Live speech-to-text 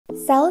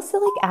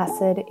Salicylic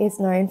acid is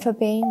known for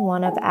being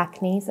one of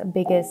acne's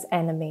biggest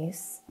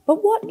enemies.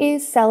 But what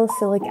is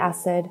salicylic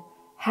acid?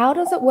 How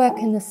does it work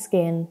in the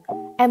skin?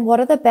 And what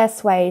are the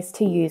best ways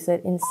to use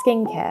it in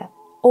skincare?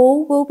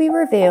 All will be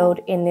revealed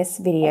in this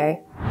video.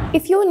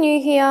 If you're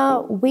new here,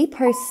 we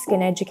post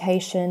skin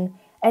education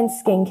and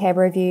skincare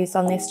reviews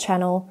on this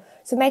channel,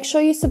 so make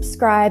sure you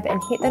subscribe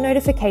and hit the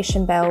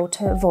notification bell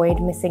to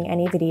avoid missing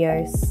any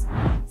videos.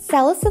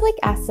 Salicylic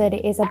acid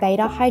is a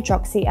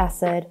beta-hydroxy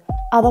acid,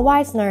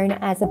 otherwise known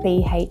as a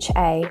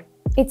BHA.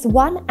 It's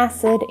one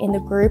acid in the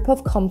group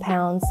of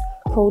compounds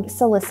called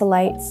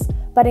salicylates,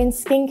 but in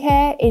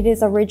skincare it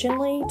is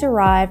originally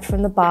derived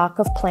from the bark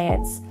of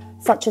plants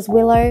such as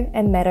willow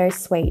and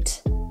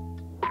meadowsweet.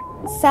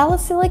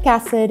 Salicylic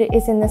acid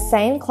is in the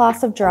same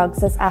class of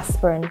drugs as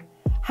aspirin,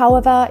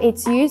 however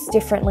it's used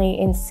differently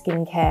in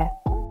skincare.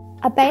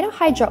 A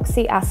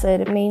beta-hydroxy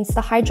acid means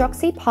the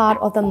hydroxy part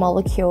of the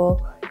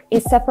molecule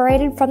is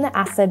separated from the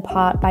acid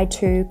part by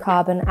 2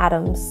 carbon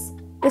atoms.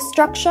 The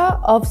structure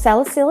of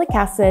salicylic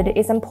acid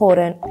is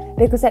important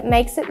because it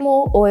makes it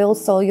more oil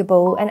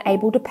soluble and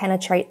able to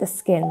penetrate the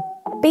skin.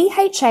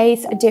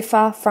 BHAs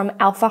differ from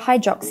alpha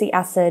hydroxy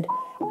acid,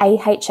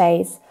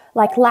 AHAs,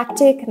 like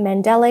lactic,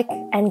 mandelic,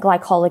 and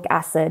glycolic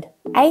acid.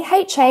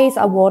 AHAs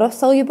are water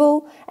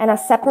soluble and are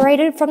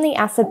separated from the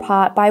acid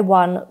part by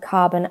 1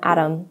 carbon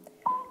atom.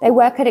 They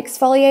work at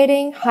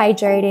exfoliating,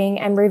 hydrating,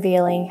 and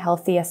revealing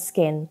healthier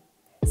skin.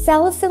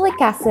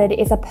 Salicylic acid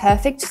is a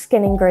perfect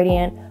skin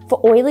ingredient for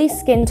oily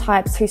skin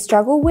types who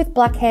struggle with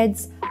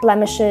blackheads,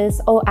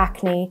 blemishes, or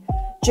acne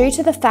due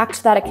to the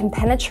fact that it can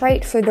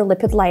penetrate through the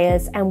lipid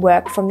layers and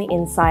work from the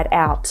inside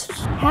out.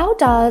 How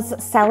does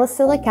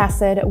salicylic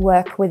acid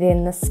work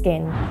within the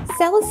skin?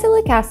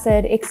 Salicylic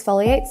acid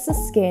exfoliates the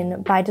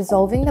skin by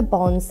dissolving the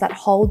bonds that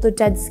hold the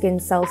dead skin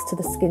cells to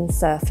the skin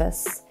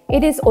surface.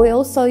 It is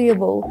oil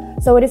soluble,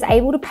 so it is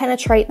able to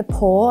penetrate the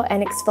pore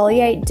and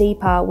exfoliate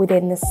deeper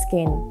within the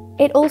skin.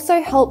 It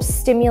also helps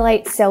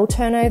stimulate cell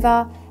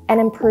turnover and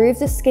improve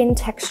the skin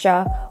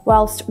texture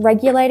whilst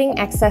regulating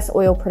excess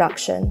oil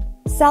production.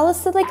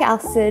 Salicylic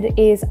acid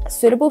is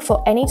suitable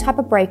for any type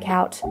of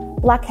breakout,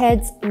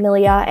 blackheads,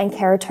 milia, and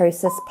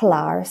keratosis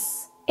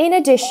pilaris. In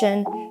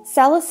addition,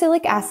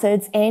 salicylic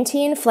acid's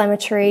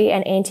anti-inflammatory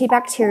and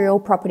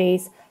antibacterial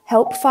properties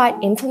help fight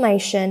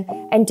inflammation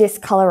and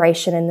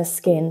discoloration in the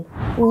skin.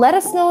 Let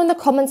us know in the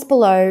comments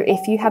below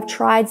if you have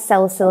tried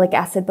salicylic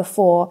acid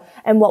before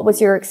and what was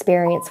your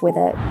experience with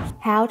it.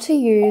 How to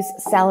use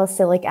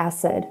salicylic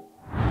acid.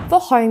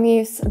 For home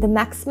use, the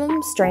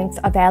maximum strength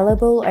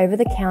available over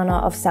the counter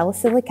of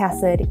salicylic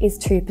acid is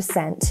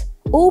 2%.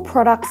 All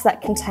products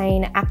that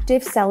contain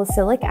active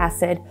salicylic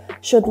acid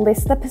should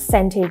list the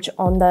percentage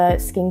on the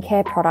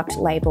skincare product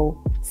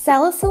label.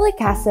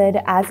 Salicylic acid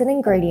as an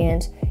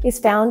ingredient is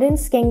found in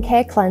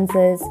skincare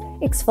cleansers,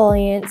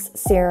 exfoliants,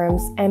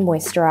 serums, and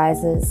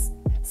moisturizers.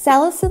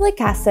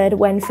 Salicylic acid,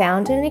 when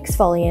found in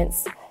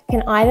exfoliants,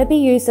 can either be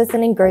used as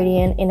an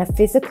ingredient in a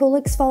physical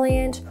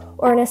exfoliant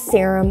or in a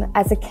serum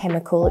as a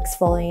chemical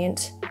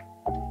exfoliant.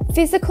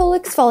 Physical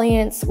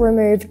exfoliants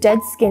remove dead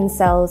skin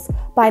cells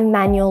by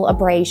manual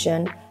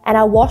abrasion and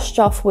are washed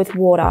off with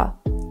water,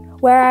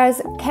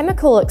 whereas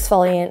chemical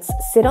exfoliants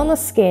sit on the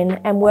skin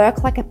and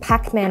work like a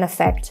Pac-Man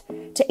effect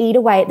to eat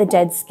away at the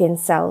dead skin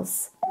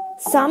cells.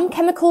 Some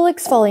chemical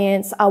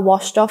exfoliants are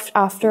washed off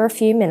after a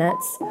few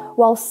minutes,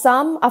 while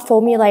some are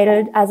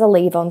formulated as a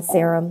leave-on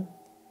serum.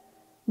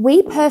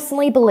 We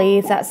personally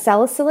believe that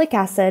salicylic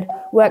acid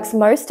works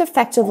most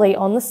effectively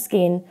on the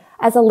skin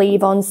as a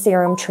leave-on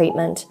serum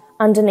treatment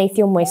underneath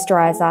your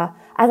moisturizer,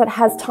 as it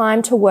has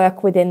time to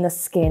work within the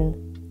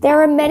skin.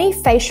 There are many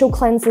facial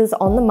cleansers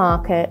on the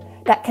market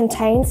that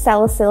contain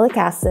salicylic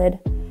acid,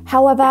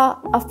 however,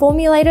 are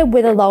formulated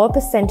with a lower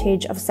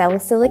percentage of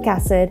salicylic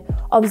acid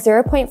of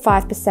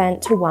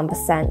 0.5% to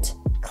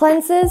 1%.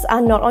 Cleansers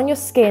are not on your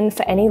skin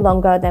for any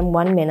longer than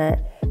 1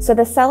 minute, so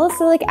the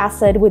salicylic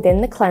acid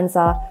within the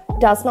cleanser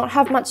does not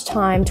have much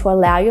time to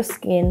allow your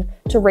skin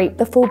to reap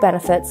the full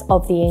benefits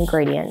of the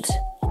ingredient.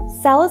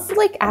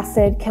 Salicylic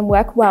acid can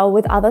work well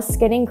with other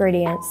skin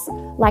ingredients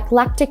like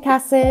lactic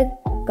acid,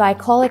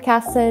 glycolic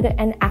acid,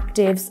 and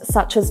actives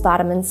such as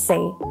vitamin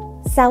C.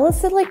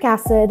 Salicylic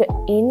acid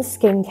in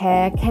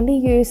skincare can be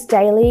used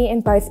daily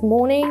in both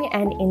morning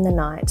and in the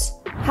night.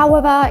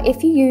 However,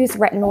 if you use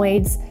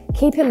retinoids,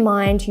 keep in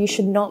mind you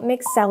should not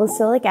mix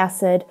salicylic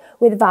acid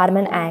with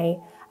vitamin A,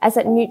 as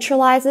it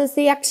neutralizes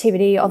the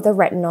activity of the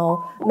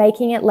retinol,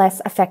 making it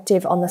less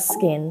effective on the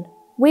skin.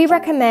 We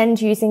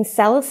recommend using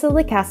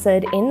salicylic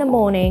acid in the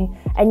morning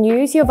and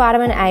use your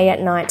vitamin A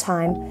at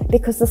nighttime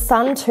because the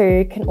sun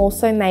too can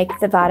also make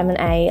the vitamin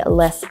A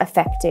less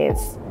effective.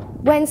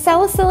 When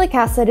salicylic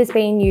acid is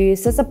being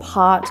used as a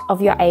part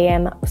of your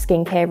AM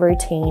skincare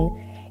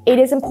routine, it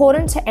is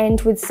important to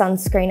end with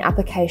sunscreen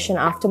application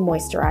after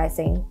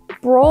moisturizing.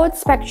 Broad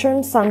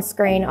spectrum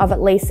sunscreen of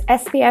at least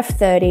SPF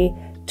 30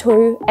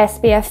 to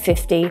SPF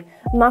 50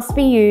 must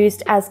be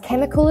used, as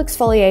chemical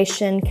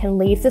exfoliation can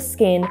leave the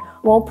skin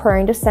more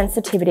prone to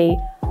sensitivity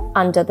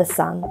under the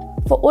sun.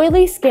 For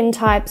oily skin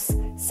types,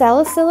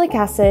 Salicylic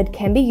acid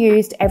can be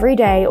used every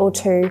day or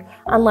two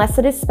unless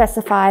it is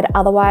specified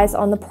otherwise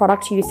on the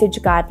product usage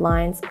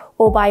guidelines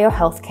or by your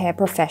healthcare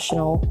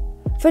professional.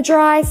 For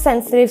dry,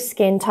 sensitive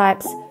skin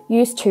types,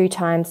 use 2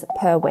 times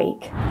per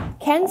week.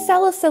 Can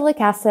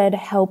salicylic acid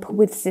help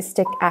with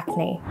cystic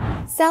acne?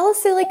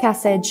 Salicylic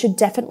acid should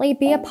definitely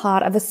be a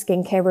part of a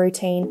skincare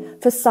routine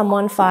for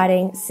someone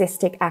fighting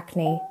cystic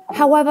acne.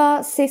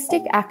 However,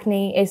 cystic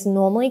acne is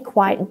normally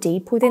quite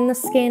deep within the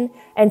skin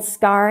and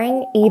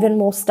scarring even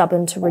more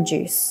stubborn to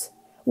reduce.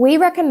 We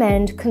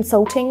recommend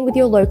consulting with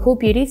your local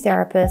beauty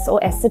therapist or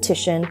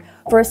esthetician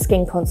for a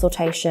skin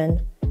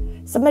consultation.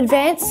 Some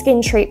advanced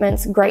skin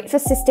treatments great for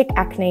cystic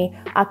acne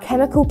are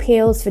chemical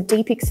peels for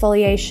deep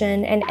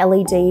exfoliation and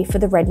LED for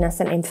the redness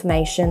and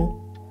inflammation.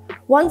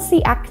 Once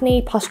the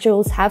acne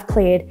pustules have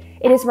cleared,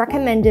 it is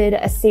recommended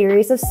a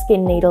series of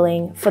skin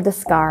needling for the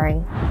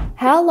scarring.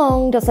 How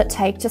long does it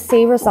take to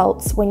see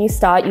results when you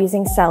start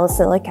using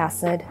salicylic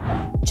acid?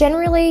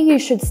 Generally, you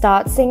should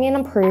start seeing an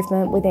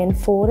improvement within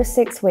 4 to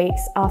 6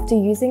 weeks after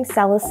using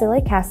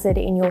salicylic acid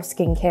in your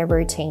skincare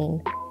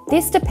routine.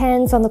 This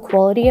depends on the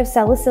quality of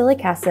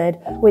salicylic acid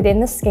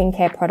within the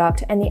skincare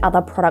product and the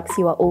other products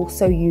you are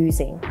also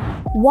using.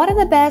 What are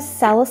the best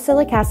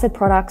salicylic acid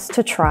products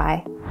to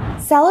try?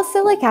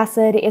 Salicylic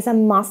acid is a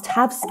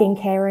must-have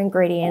skincare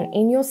ingredient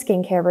in your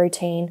skincare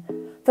routine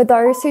for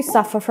those who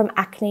suffer from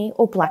acne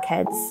or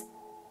blackheads.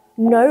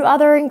 No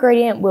other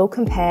ingredient will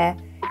compare.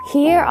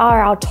 Here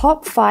are our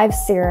top 5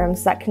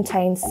 serums that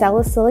contain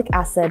salicylic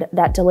acid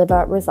that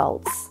deliver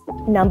results.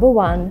 Number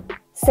 1.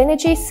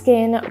 Synergie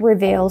Skin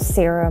Reveal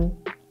Serum.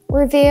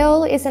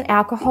 Reveal is an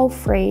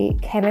alcohol-free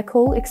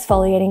chemical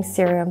exfoliating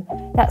serum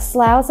that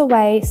sloughs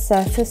away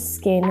surface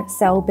skin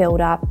cell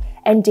buildup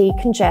and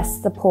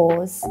decongests the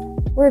pores.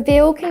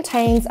 Reveal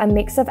contains a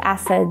mix of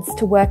acids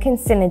to work in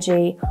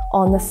synergy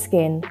on the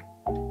skin.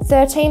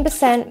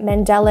 13%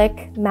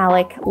 mandelic,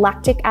 malic,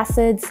 lactic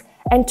acids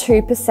and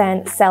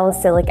 2%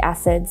 salicylic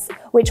acids,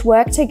 which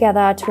work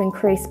together to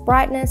increase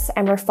brightness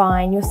and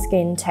refine your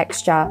skin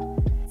texture.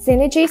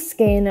 Synergie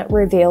Skin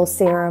Reveal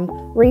Serum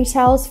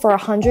retails for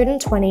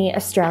 $120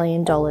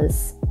 Australian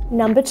dollars.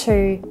 Number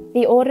 2.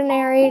 The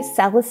Ordinary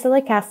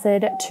Salicylic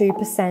Acid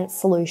 2%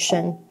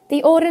 Solution.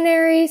 The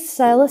Ordinary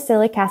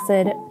Salicylic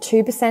Acid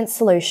 2%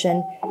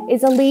 Solution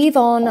is a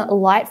leave-on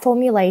light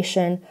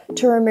formulation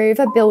to remove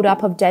a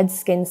buildup of dead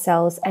skin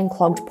cells and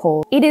clogged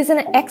pores. It is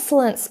an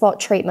excellent spot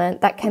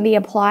treatment that can be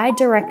applied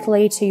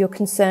directly to your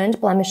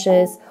concerned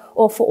blemishes,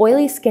 or for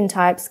oily skin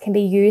types can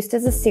be used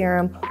as a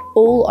serum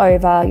all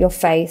over your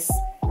face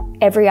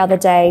every other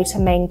day to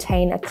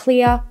maintain a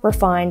clear,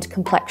 refined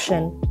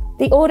complexion.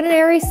 The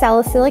Ordinary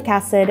Salicylic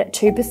Acid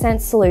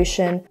 2%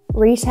 Solution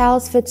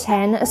retails for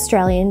 $10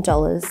 Australian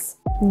dollars.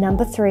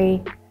 Number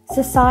 3.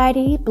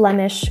 Société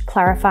Blemish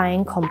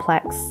Clarifying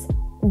Complex.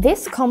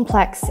 This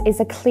complex is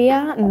a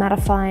clear,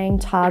 mattifying,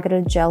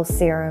 targeted gel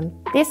serum.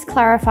 This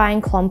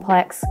clarifying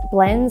complex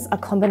blends a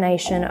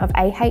combination of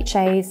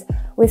AHAs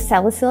with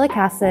salicylic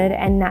acid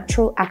and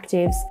natural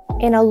actives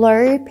in a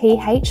low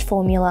pH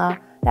formula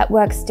that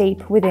works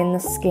deep within the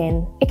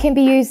skin. It can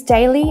be used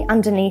daily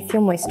underneath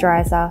your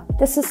moisturiser.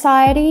 The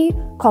Société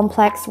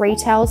complex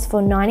retails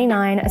for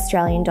 $99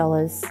 Australian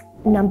dollars.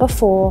 Number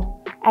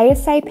 4.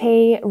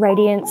 ASAP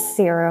Radiance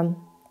Serum.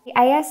 The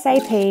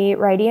ASAP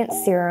Radiance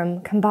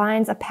Serum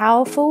combines a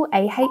powerful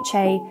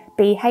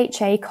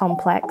AHA-BHA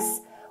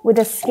complex with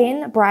a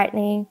skin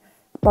brightening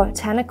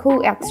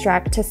botanical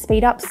extract to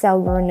speed up cell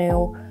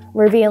renewal,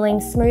 revealing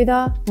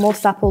smoother, more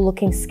supple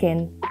looking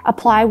skin.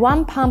 Apply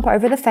 1 pump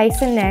over the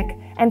face and neck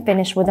and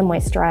finish with a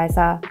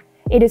moisturiser.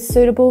 It is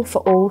suitable for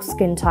all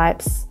skin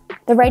types.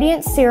 The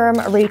Radiance Serum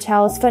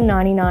retails for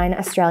 $99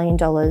 Australian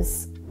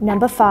dollars.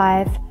 Number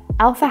 5.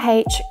 Alpha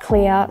H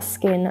Clear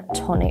Skin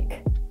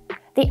Tonic.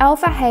 The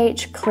Alpha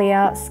H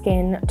Clear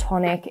Skin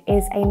Tonic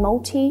is a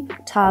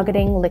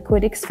multi-targeting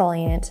liquid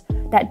exfoliant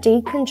that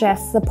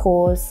decongests the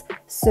pores,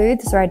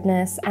 soothes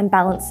redness, and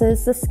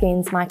balances the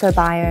skin's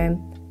microbiome.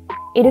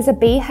 It is a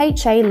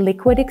BHA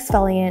liquid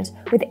exfoliant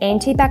with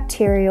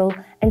antibacterial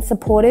and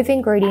supportive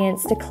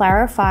ingredients to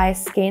clarify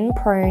skin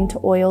prone to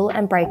oil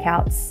and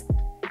breakouts.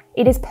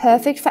 It is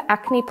perfect for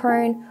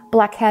acne-prone,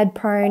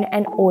 blackhead-prone,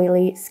 and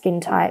oily skin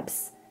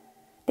types.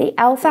 The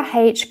Alpha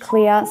H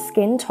Clear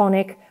Skin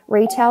Tonic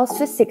retails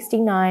for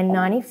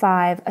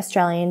 $69.95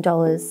 Australian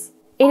dollars.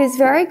 It is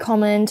very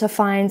common to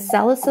find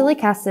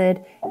salicylic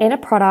acid in a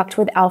product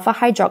with alpha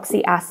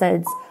hydroxy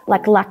acids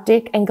like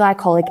lactic and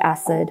glycolic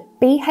acid.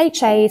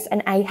 BHAs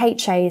and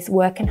AHAs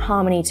work in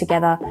harmony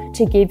together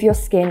to give your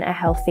skin a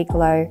healthy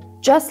glow.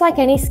 Just like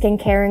any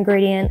skincare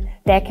ingredient,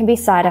 there can be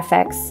side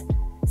effects.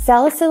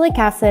 Salicylic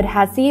acid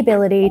has the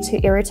ability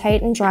to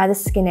irritate and dry the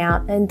skin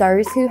out in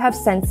those who have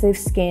sensitive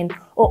skin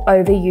or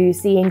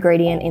overuse the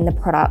ingredient in the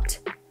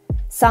product.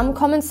 Some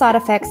common side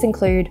effects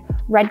include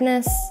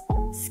redness,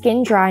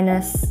 skin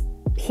dryness,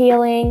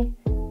 peeling,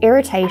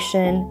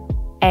 irritation,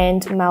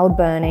 and mild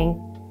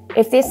burning.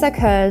 If this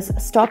occurs,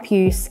 stop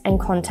use and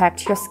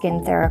contact your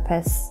skin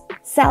therapist.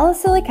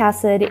 Salicylic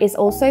acid is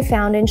also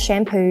found in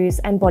shampoos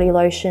and body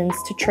lotions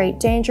to treat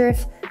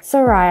dandruff,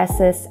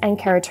 psoriasis, and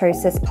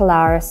keratosis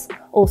pilaris,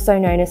 also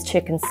known as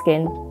chicken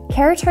skin.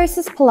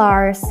 Keratosis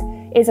pilaris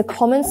is a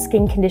common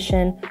skin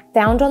condition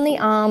found on the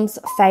arms,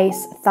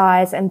 face,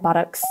 thighs, and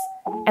buttocks.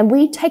 And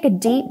we take a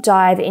deep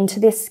dive into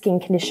this skin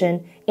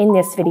condition in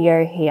this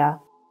video here.